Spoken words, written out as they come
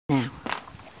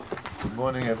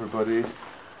Morning everybody.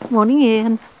 Morning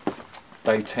Ian.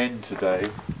 Day 10 today.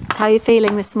 How are you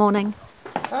feeling this morning?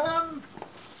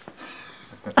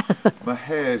 My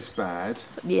hair's bad.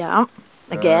 Yeah,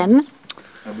 again.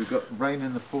 And we've got rain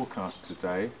in the forecast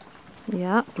today.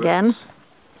 Yeah, But, again.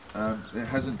 it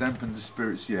hasn't dampened the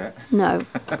spirits yet. No,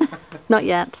 not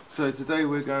yet. So today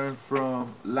we're going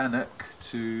from Lanark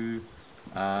to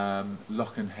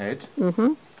Loch-and-Head,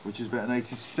 which is about an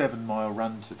 87-mile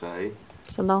run today.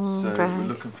 It's a long So drag. we're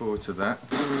looking forward to that.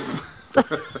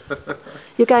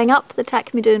 You're going up the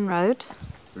Takmidoon Road.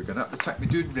 We're going up the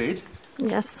Takmidoon Road.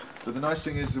 Yes. But the nice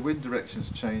thing is the wind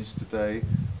direction's changed today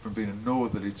from being a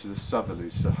northerly to the southerly,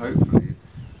 so hopefully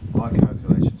my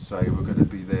calculations say we're going to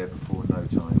be there before no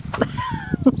time.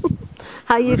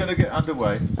 We're going to get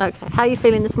underway. Okay. How are you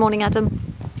feeling this morning, Adam?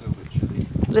 A little bit chilly.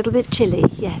 A little bit chilly,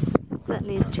 yes. It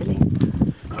certainly is chilly.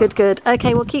 Good, good.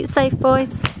 Okay, well keep safe,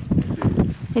 boys.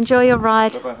 Enjoy your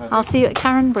ride. Bye-bye, honey. I'll see you at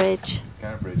Karen Bridge.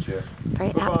 Karen Bridge, yeah.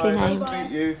 Very Bye-bye. aptly named. Nice to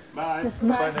meet you. Bye.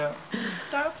 Bye now.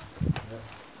 Ciao.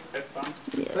 Have fun.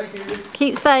 Yes. Thank you.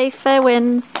 Keep safe, fair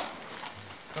winds.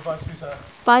 Bye-bye, sweetheart.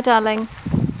 Bye, darling.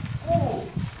 Oh.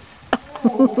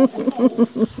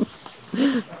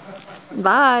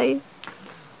 Bye.